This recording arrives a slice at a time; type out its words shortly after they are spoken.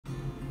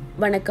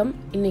வணக்கம்.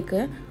 இன்னைக்கு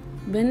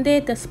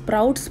வெந்தயத்தை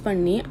ஸ்ப்ரவுட்ஸ்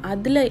பண்ணி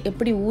அதில்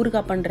எப்படி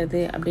ஊறுகாய்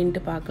பண்ணுறது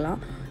அப்படின்ட்டு பார்க்கலாம்.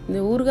 இந்த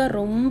ஊறுகாய்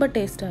ரொம்ப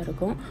டேஸ்ட்டாக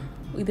இருக்கும்.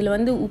 இதில்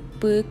வந்து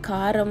உப்பு,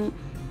 காரம்,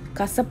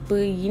 கசப்பு,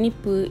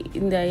 இனிப்பு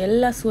இந்த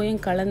எல்லா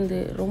சுவையும் கலந்து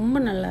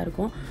ரொம்ப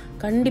நல்லாயிருக்கும்.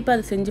 கண்டிப்பாக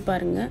அதை செஞ்சு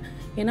பாருங்கள்.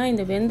 ஏன்னா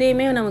இந்த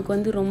வெந்தயமே நமக்கு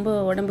வந்து ரொம்ப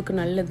உடம்புக்கு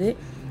நல்லது.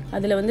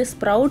 அதில் வந்து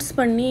ஸ்ப்ரவுட்ஸ்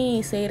பண்ணி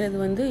செய்கிறது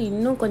வந்து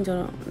இன்னும்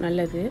கொஞ்சம்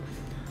நல்லது.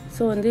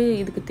 ஸோ வந்து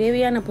இதுக்கு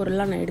தேவையான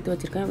பொருள்லாம் நான் எடுத்து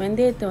வச்சுருக்கேன்.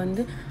 வெந்தயத்தை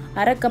வந்து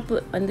அரை கப்பு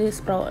வந்து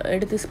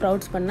எடுத்து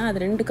ஸ்ப்ரவுட்ஸ் பண்ணால் அது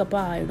 2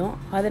 கப்பாக ஆகிடும்.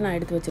 அதை நான்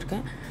எடுத்து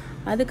வச்சுருக்கேன்.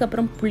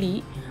 அதுக்கப்புறம் புளி,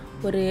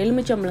 ஒரு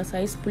எலுமிச்சம்பழம்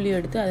சைஸ் புளி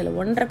எடுத்து அதில்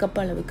 1.5 கப்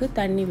அளவுக்கு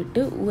தண்ணி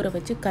விட்டு ஊற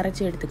வச்சு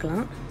கரைச்சி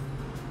எடுத்துக்கலாம்.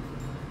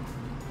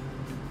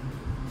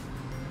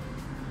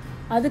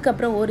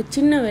 அதுக்கப்புறம் ஒரு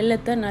சின்ன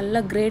வெல்லத்தை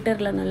நல்லா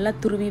கிரேட்டரில் நல்லா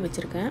துருவி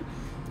வச்சுருக்கேன்.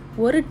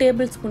 1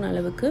 டேபிள் ஸ்பூன்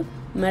அளவுக்கு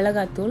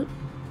மிளகாத்தூள்,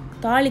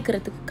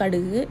 தாளிக்கிறதுக்கு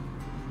கடுகு,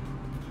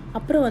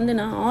 அப்புறம் வந்து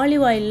நான்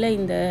ஆலிவ் ஆயிலில்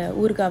இந்த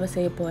ஊறுகாவை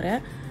செய்ய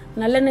போகிறேன்.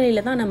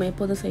 நல்லெண்ணெயில் தான் நம்ம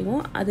எப்போதும்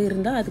செய்வோம். அது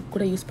இருந்தால் அதுக்கு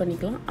கூட யூஸ்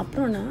பண்ணிக்கலாம்.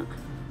 அப்புறம் நான்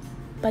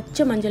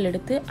பச்சை மஞ்சள்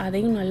எடுத்து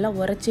அதையும் நல்லா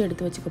உரைச்சி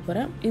எடுத்து வச்சுக்க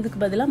போகிறேன். இதுக்கு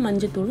பதிலாக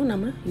மஞ்சத்தூளும்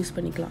நம்ம யூஸ்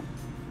பண்ணிக்கலாம்.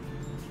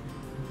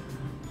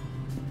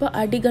 இப்போ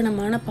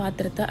அடிகனமான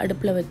பாத்திரத்தை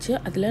அடுப்பில் வச்சு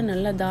அதில்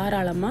நல்லா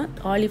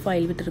தாராளமாக ஆலிவ்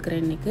ஆயில்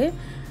விட்டுருக்குறேன். இன்றைக்கி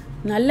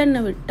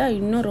நல்லெண்ணெய் விட்டால்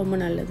இன்னும் ரொம்ப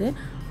நல்லது.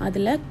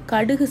 அதில்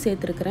கடுகு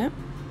சேர்த்துருக்குறேன்.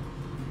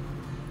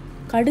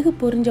 கடுகு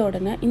பொரிஞ்ச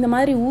உடனே இந்த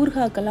மாதிரி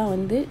ஊறுகாய்க்கெல்லாம்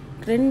வந்து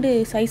 2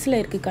 சைஸில்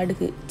இருக்குது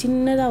கடுகு.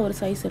 சின்னதாக ஒரு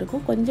சைஸ்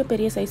இருக்கும், கொஞ்சம்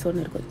பெரிய சைஸ்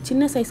ஒன்று இருக்கும்.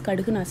 சின்ன சைஸ்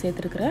கடுகு நான்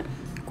சேர்த்துருக்குறேன்.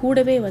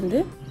 கூடவே வந்து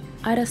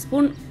 1/2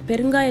 ஸ்பூன்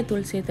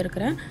பெருங்காயத்தூள்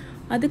சேர்த்துருக்குறேன்.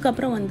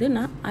 அதுக்கப்புறம் வந்து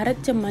நான்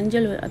அரைச்ச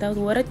மஞ்சள்,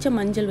 அதாவது உரைச்ச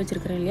மஞ்சள்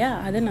வச்சுருக்கிறேன் இல்லையா,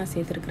 அதை நான்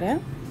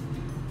சேர்த்துருக்குறேன்.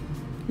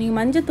 நீங்கள்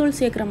மஞ்சத்தூள்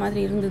சேர்க்குற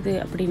மாதிரி இருந்தது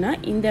அப்படின்னா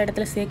இந்த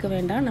இடத்துல சேர்க்க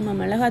வேண்டாம். நம்ம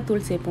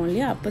மிளகாத்தூள் சேர்ப்போம்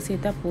இல்லையா, அப்போ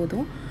சேர்த்தா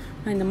போதும்.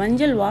 நான் இந்த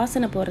மஞ்சள்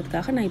வாசனை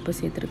போகிறதுக்காக நான் இப்போ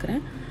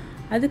சேர்த்துருக்குறேன்.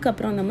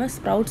 அதுக்கப்புறம் நம்ம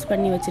ஸ்ப்ரவுட்ஸ்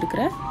பண்ணி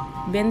வச்சுருக்கிற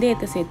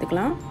வெந்தயத்தை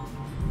சேர்த்துக்கலாம்.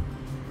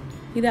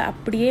 இதை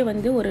அப்படியே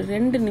வந்து ஒரு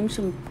 2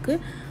 நிமிஷத்துக்கு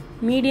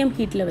மீடியம்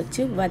ஹீட்டில்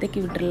வச்சு வதக்கி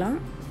விட்டுடலாம்.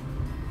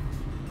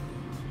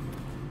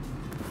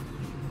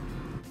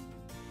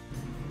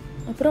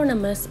 அப்புறம்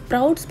நம்ம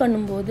ஸ்ப்ரவுட்ஸ்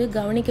பண்ணும்போது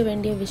கவனிக்க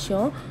வேண்டிய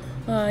விஷயம்,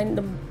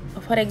 இந்த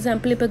ஃபார்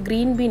எக்ஸாம்பிள் இப்போ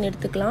க்ரீன் பீன்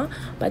எடுத்துக்கலாம்.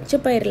 பச்சை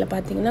பயிரில்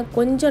பார்த்திங்கன்னா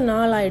கொஞ்சம்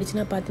நாள்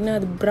ஆகிடுச்சுன்னா பார்த்திங்கன்னா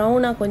அது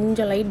ப்ரௌனாக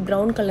கொஞ்சம் லைட்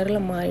ப்ரௌன்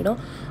கலரில் மாறிடும்.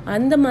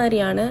 அந்த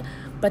மாதிரியான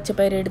பச்சை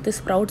பயிர் எடுத்து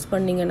ஸ்ப்ரவுட்ஸ்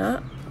பண்ணிங்கன்னா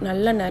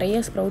நல்லா நிறைய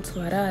ஸ்ப்ரவுட்ஸ்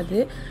வராது.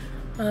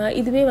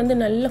 இதுவே வந்து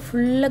நல்லா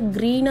ஃபுல்லாக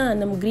க்ரீனாக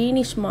அந்த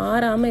க்ரீனிஷ்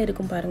மாறாமல்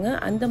இருக்கும் பாருங்கள்.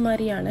 அந்த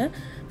மாதிரியான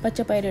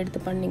பச்சை பயிர்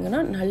எடுத்து பண்ணிங்கன்னா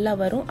நல்லா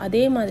வரும்.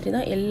 அதே மாதிரி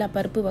தான் எல்லா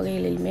பருப்பு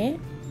வகைகளிலுமே.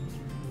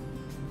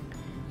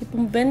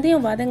 இப்போ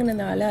வெந்தயம்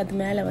வதங்கினதால அது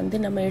மேலே வந்து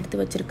நம்ம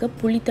எடுத்து வச்சுருக்க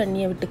புளி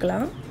தண்ணியை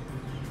விட்டுக்கலாம்.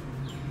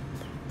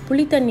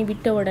 புளி தண்ணி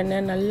விட்ட உடனே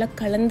நல்லா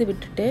கலந்து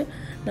விட்டுட்டு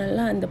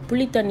நல்லா அந்த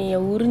புளி தண்ணியை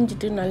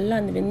உறிஞ்சிட்டு நல்லா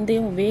அந்த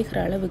வெந்தயம் வேகிற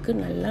அளவுக்கு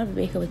நல்லா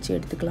வேக வச்சு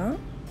எடுத்துக்கலாம்.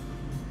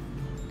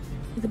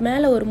 இது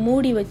மேலே ஒரு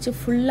மூடி வச்சு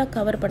ஃபுல்லாக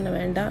கவர் பண்ண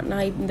வேண்டாம்.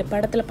 நான் இந்த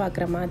படத்தில்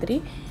பார்க்குற மாதிரி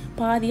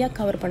பாதியாக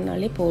கவர்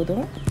பண்ணாலே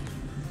போதும்.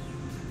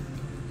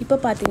 இப்போ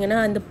பார்த்திங்கன்னா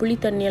அந்த புளி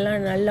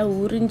தண்ணியெல்லாம் நல்லா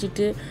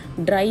உறிஞ்சிட்டு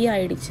ட்ரை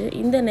ஆகிடுச்சு.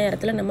 இந்த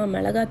நேரத்தில் நம்ம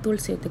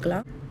மிளகாத்தூள்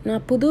சேர்த்துக்கலாம்.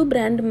 நான் புது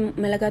பிராண்ட்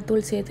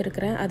மிளகாத்தூள்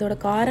சேர்த்துருக்குறேன். அதோட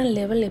காரம்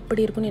லெவல்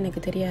எப்படி இருக்குன்னு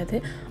எனக்கு தெரியாது.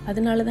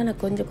 அதனால தான்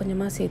நான் கொஞ்சம்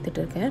கொஞ்சமாக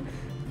சேர்த்துட்ருக்கேன்.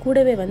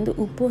 கூடவே வந்து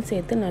உப்பும்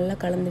சேர்த்து நல்லா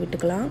கலந்து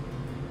விட்டுக்கலாம்.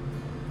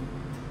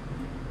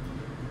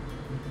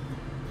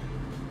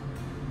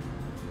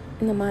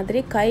 இந்த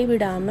மாதிரி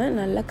கைவிடாமல்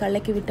நல்லா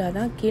கலக்கி விட்டால்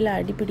தான் கீழே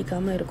அடி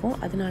பிடிக்காமல் இருக்கும்.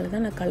 அதனால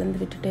தான் நான் கலந்து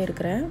விட்டுட்டே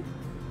இருக்கிறேன்.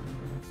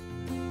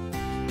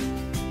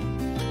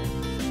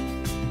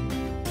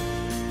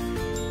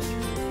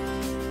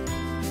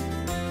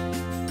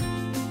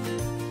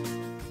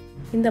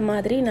 இந்த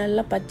மாதிரி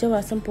நல்லா பச்சை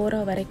வாசம் போகிற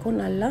வரைக்கும்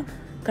நல்லா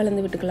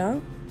கலந்து விட்டுக்கலாம்.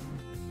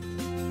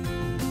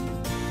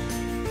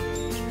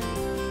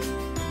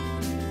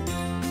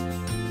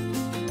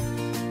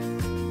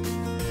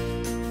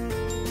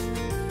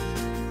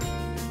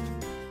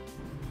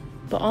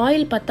 இப்போ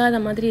ஆயில் பத்தாத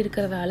மாதிரி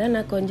இருக்கிறதால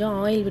நான் கொஞ்சம்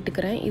ஆயில்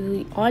விட்டுக்கிறேன். இது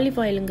ஆலிவ்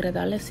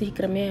ஆயிலுங்கிறதால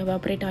சீக்கிரமே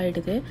எவாப்ரேட்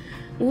ஆகிடுது.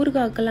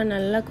 ஊறுகாய்க்கெல்லாம்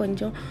நல்லா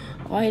கொஞ்சம்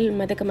ஆயில்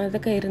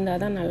மிதக்க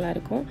இருந்தால் தான்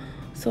நல்லாயிருக்கும்.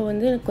 ஸோ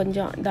வந்து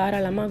கொஞ்சம்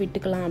தாராளமாக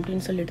விட்டுக்கலாம்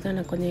அப்படின்னு சொல்லிட்டு தான்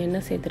நான் கொஞ்சம்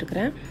எண்ணெய்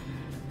சேர்த்துருக்குறேன்.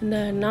 இந்த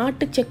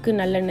நாட்டு செக்கு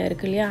நல்லெண்ணெய்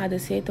இருக்கு இல்லையா, அது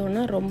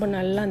சேர்த்தோன்னா ரொம்ப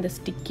நல்லா அந்த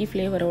ஸ்டிக்கி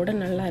ஃப்ளேவரோடு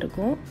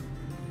நல்லாயிருக்கும்.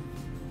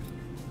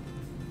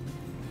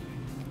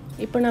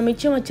 இப்போ நான்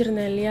மிச்சம்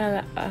வச்சுருந்தேன் இல்லையா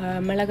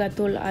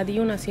மிளகாத்தூள்,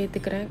 அதையும் நான்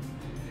சேர்த்துக்கிறேன்.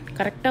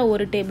 கரெக்டாக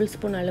 1 டேபிள்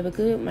ஸ்பூன்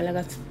அளவுக்கு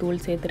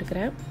மிளகாத்தூள்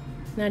சேர்த்துருக்குறேன்.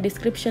 நான்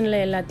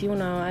டிஸ்கிரிப்ஷனில்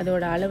எல்லாத்தையும் நான்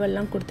அதோட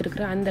அளவெல்லாம்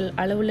கொடுத்துருக்குறேன். அந்த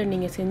அளவில்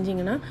நீங்கள்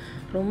செஞ்சிங்கன்னா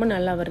ரொம்ப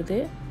நல்லா வருது.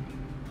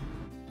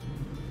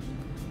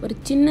 ஒரு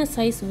சின்ன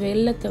சைஸ்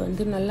வெல்லத்தை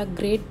வந்து நல்லா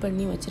கிரேட்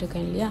பண்ணி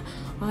வச்சுருக்கேன் இல்லையா,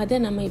 அதை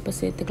நம்ம இப்போ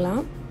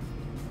சேர்த்துக்கலாம்.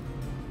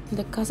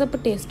 இந்த கசப்பு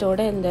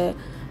டேஸ்ட்டோட இந்த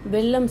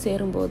வெல்லம்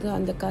சேரும்போது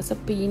அந்த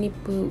கசப்பு,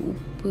 இனிப்பு,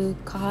 உப்பு,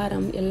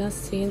 காரம் எல்லாம்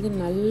சேர்ந்து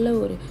நல்ல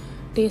ஒரு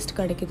டேஸ்ட்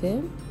கிடைக்குது.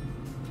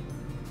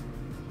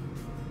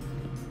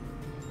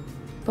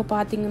 இப்போ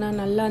பார்த்திங்கன்னா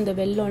நல்லா அந்த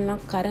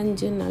வெல்லம்லாம்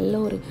கரைஞ்சி நல்ல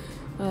ஒரு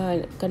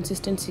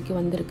கன்சிஸ்டன்சிக்கு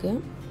வந்திருக்கு.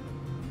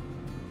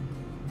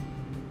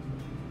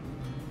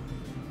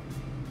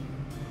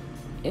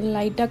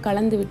 லைட்டாக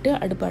கலந்து விட்டு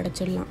அடுப்பு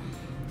அடைச்சிடலாம்.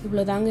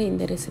 இவ்வளோதாங்க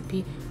இந்த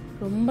ரெசிபி.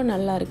 ரொம்ப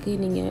நல்லா இருக்குது.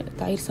 நீங்கள்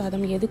தயிர்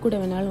சாதம் எது கூட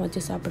வேணாலும்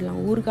வச்சு சாப்பிடலாம்.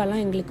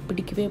 ஊறுகாய்லாம் எங்களுக்கு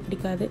பிடிக்கவே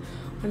பிடிக்காது.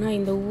 ஆனால்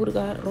இந்த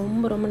ஊறுகாய்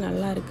ரொம்ப ரொம்ப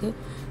நல்லா இருக்குது.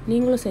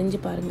 நீங்களும் செஞ்சு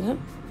பாருங்கள்.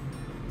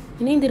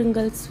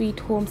 இணைந்திருங்கள்.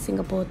 Sweet home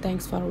Singapore.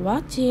 Thanks for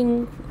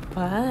வாட்சிங்.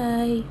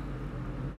 பாய்.